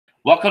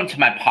Welcome to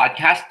my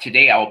podcast.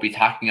 Today I will be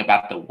talking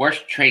about the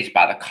worst trades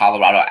by the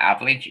Colorado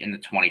Avalanche in the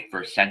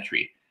 21st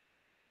century.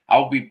 I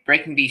will be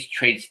breaking these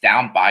trades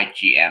down by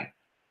GM.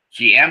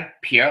 GM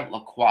Pierre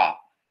Lacroix,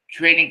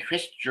 trading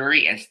Chris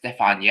Drury and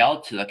Stephane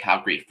Yelle to the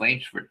Calgary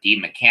Flames for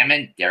Dean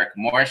McAmmond, Derek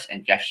Morris,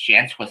 and Jeff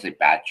Shantz was a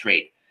bad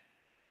trade.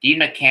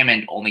 Dean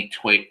McAmmond only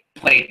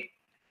played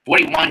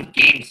 41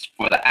 games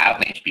for the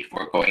Avalanche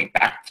before going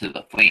back to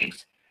the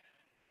Flames.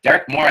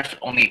 Derek Morris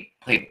only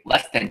played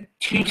less than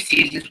 2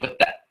 seasons with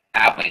the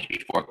Avalanche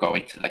before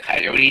going to the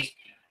Coyotes,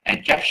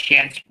 and Jeff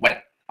Shantz went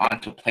on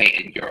to play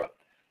in Europe.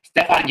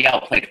 Stephane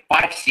Yelle played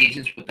 5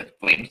 seasons with the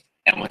Flames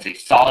and was a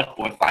solid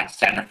fourth-line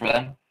center for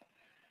them.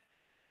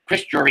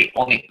 Chris Drury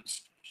only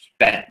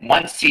spent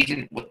 1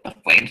 season with the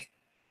Flames,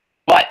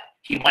 but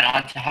he went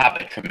on to have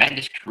a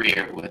tremendous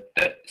career with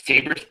the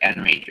Sabres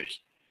and Rangers.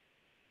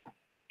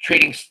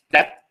 Trading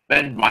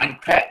Stephane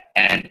Reinprecht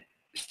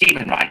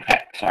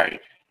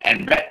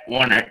and Rhett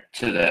Warner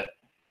to the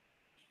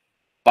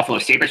Buffalo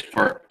Sabres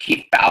for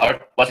Keith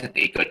Ballard wasn't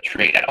a good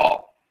trade at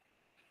all.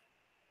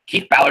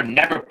 Keith Ballard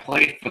never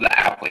played for the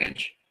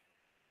Avalanche,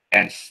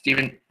 and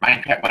Stephane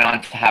Reinprecht went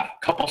on to have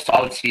a couple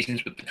solid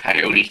seasons with the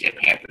Coyotes and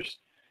Panthers.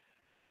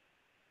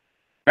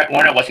 Rhett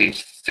Warner was a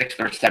 6th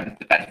or 7th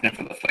defenseman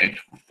for the Flames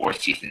for 4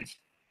 seasons.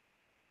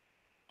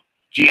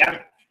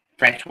 GM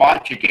Francois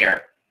Giguere,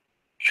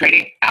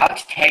 trading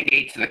Alex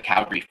Tanguay to the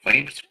Calgary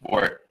Flames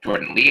for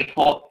Jordan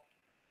Leopold,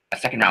 a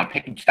 2nd-round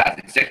pick in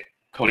 2006,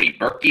 Codey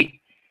Burki,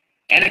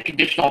 and a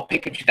conditional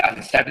pick in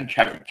 2007,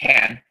 Trevor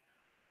Cann,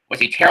 was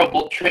a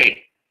terrible trade.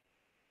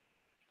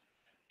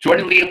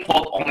 Jordan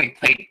Leopold only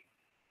played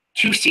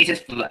 2 seasons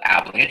for the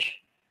Avalanche.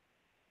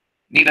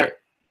 Neither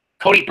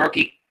Codey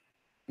Burki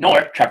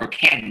nor Trevor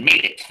Cann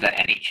made it to the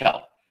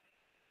NHL.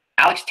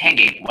 Alex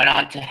Tanguay went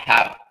on to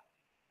have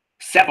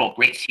several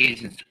great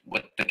seasons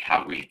with the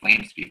Calgary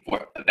Flames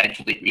before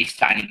eventually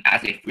re-signing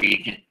as a free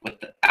agent with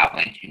the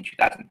Avalanche in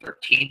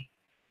 2013.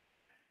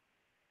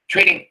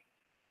 Trading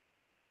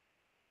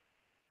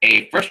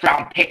a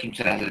 1st-round pick in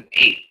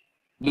 2008,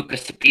 Luca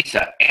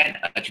Sbisa, and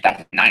a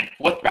 2009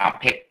 4th-round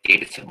pick,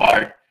 David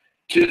Savard,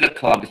 to the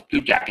Columbus Blue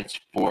Jackets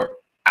for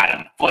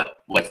Adam Foote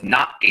was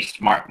not a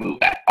smart move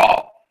at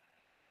all.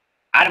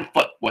 Adam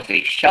Foote was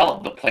a shell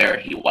of the player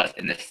he was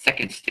in the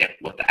second stint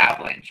with the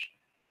Avalanche.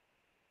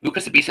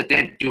 Luca Sbisa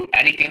didn't do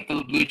anything for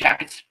the Blue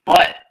Jackets,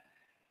 but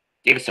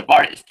David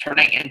Savard is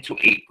turning into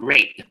a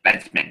great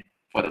defenseman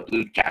for the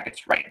Blue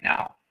Jackets right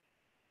now.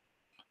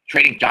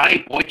 Trading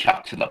Johnny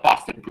Boychuk to the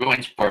Boston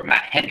Bruins for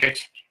Matt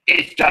Henricks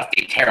is just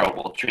a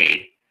terrible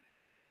trade.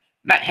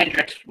 Matt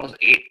Henricks was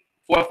a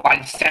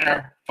 4th-line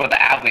center for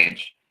the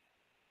Avalanche,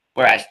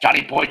 whereas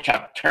Johnny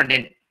Boychuk turned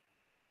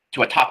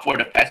into a top 4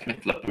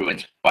 defenseman for the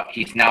Bruins, but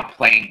he's now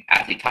playing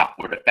as a top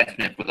 4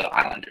 defenseman for the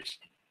Islanders.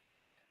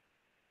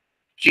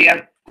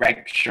 GM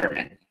Greg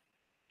Sherman,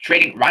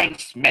 trading Ryan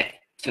Smyth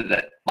to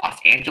the Los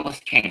Angeles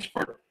Kings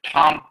for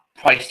Tom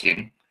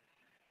Preissing,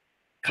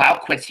 Kyle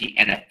Quincey,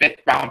 and a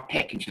 5th-round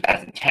pick in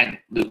 2010,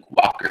 Luke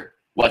Walker,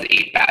 was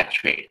a bad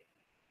trade.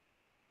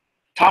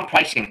 Tom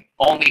Preissing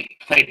only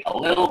played a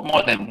little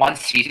more than 1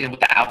 season with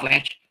the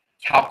Avalanche.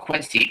 Kyle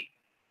Quincey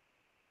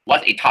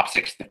was a top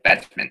 6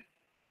 defenseman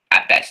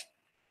at best.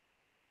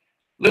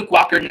 Luke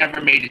Walker never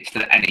made it to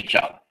the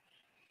NHL.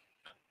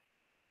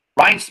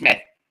 Ryan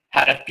Smyth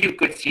had a few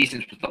good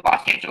seasons with the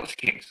Los Angeles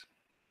Kings.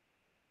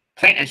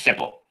 Plain and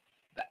simple,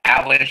 the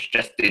Avalanche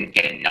just didn't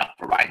get enough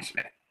for Ryan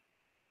Smyth.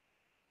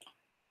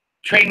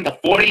 Trading the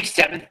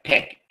 47th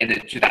pick in the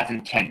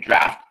 2010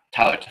 draft,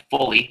 Tyler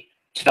Toffoli,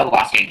 to the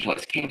Los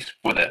Angeles Kings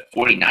for the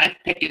 49th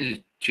pick in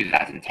the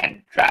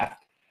 2010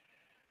 draft,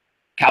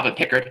 Calvin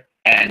Pickard,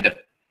 and the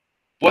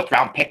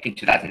 4th-round pick in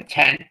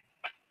 2010,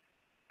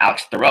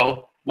 Alex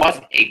Thoreau,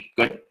 wasn't a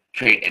good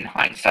trade in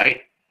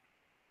hindsight.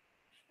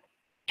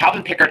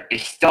 Calvin Pickard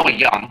is still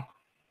young,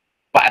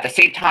 but at the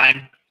same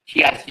time,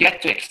 he has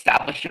yet to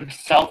establish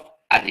himself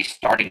as a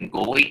starting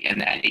goalie in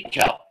the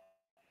NHL.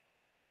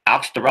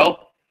 Alex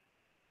Thoreau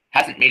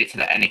hasn't made it to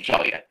the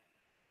NHL yet,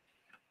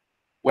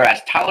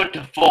 whereas Tyler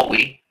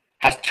Toffoli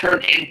has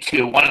turned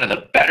into one of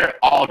the better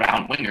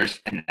all-around wingers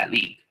in that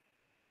league.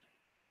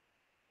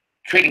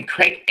 Trading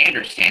Craig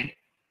Anderson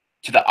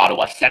to the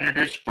Ottawa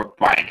Senators for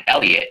Brian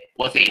Elliott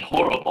was a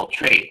horrible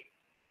trade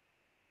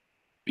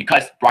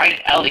because Brian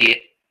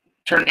Elliott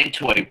turned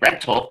into a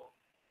rental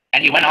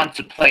and he went on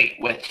to play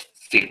with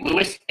St.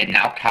 Louis and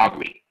now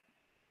Calgary.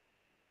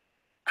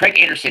 Craig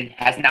Anderson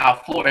has now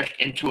flourished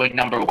into a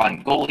number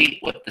 1 goalie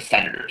with the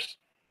Senators.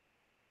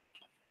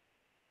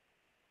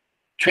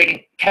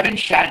 Trading Kevin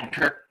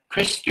Shattenkirk,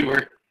 Chris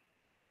Stewart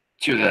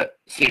to the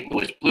St.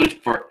 Louis Blues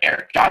for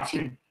Erik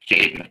Johnson,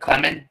 Jade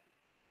McClellan,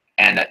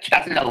 and the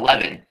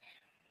 2011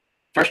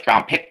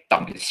 1st-round pick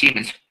Duncan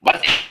Stevens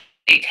was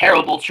a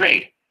terrible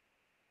trade.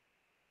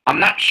 I'm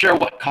not sure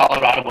what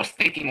Colorado was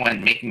thinking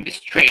when making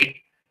this trade.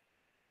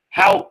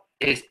 How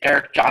is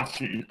Erik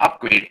Johnson an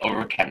upgrade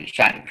over Kevin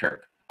Shattenkirk?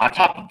 On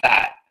top of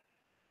that,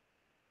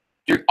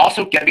 you're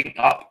also giving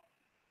up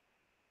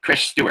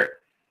Chris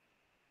Stewart.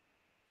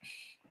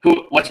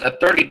 who was a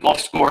 30-goal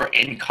scorer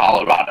in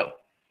Colorado.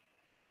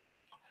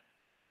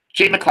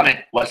 Jay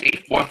McAmmond was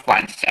a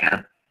fourth-line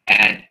center,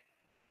 and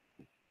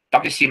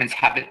Dr. Siemens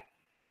haven't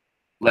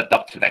lived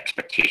up to the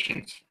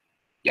expectations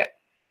yet.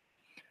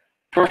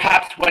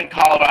 Perhaps when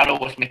Colorado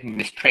was making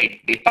this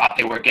trade, they thought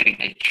they were getting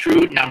a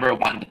true number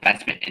one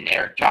defenseman in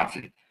Erik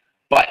Johnson,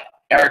 but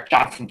Erik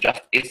Johnson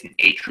just isn't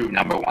a true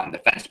number one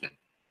defenseman.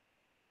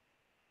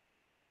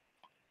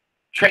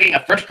 Trading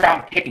a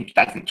first-round pick in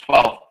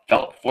 2012,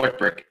 Philip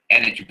Forsberg,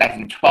 and a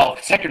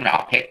 2012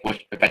 second-round pick,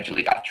 which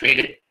eventually got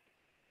traded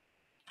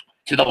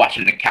to the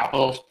Washington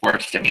Capitals for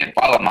Semyon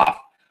Varlamov,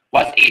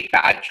 was a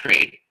bad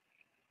trade.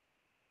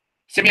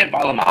 Semyon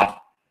Varlamov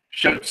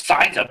showed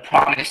signs of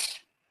promise,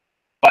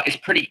 but it's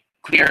pretty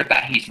clear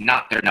that he's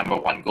not their number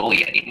one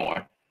goalie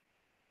anymore.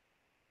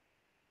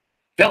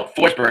 Philip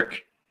Forsberg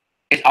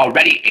is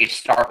already a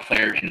star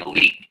player in the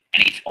league,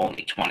 and he's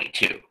only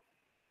 22.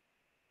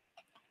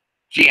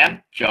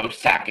 GM Joe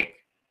Sakic.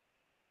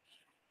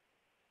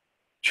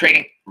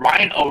 Trading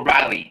Ryan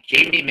O'Reilly,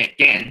 Jamie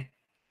McGinn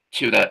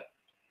to the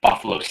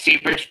Buffalo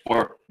Sabres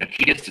for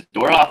Nikita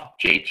Zadorov,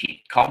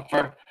 JT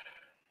Compher,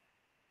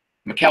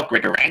 Mikhail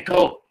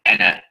Grigorenko,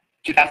 and a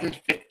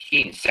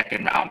 2015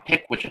 second-round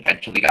pick, which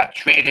eventually got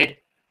traded,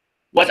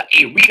 was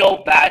a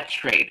real bad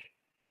trade.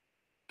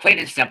 Plain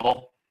and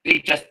simple, they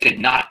just did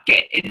not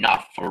get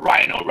enough for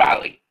Ryan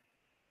O'Reilly.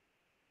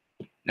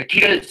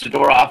 Nikita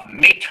Zadorov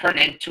may turn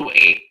into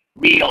a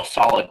real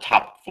solid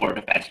top four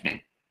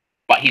defenseman,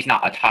 but he's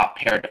not a top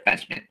pair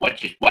defenseman,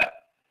 which is what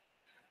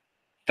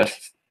the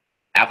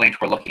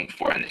Avalanche were looking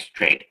for in this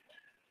trade.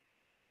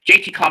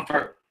 JT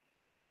Compher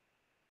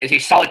is a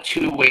solid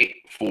two-way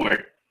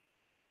forward,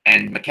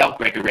 and Mikhail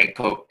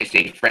Grigorenko is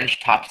a French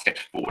top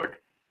six forward.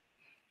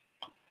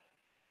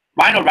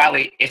 Ryan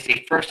O'Reilly is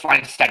a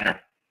first-line center,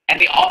 and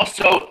they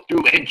also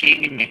threw in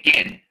Jamie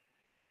McGinn,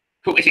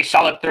 who is a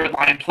solid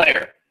third-line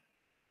player.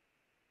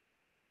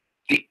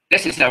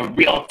 This is a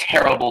real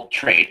terrible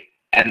trade,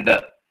 and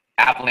the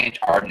Avalanche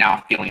are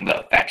now feeling the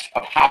effects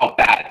of how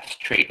bad this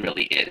trade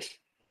really is.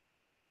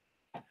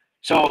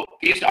 So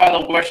these are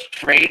the worst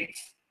trades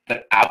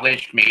that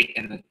Avalanche made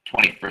in the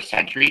 21st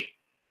century,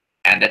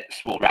 and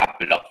this will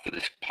wrap it up for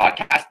this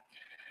podcast.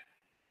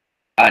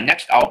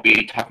 Next, I'll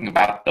be talking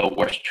about the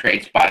worst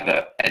trades by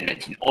the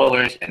Edmonton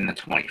Oilers in the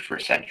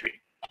 21st century.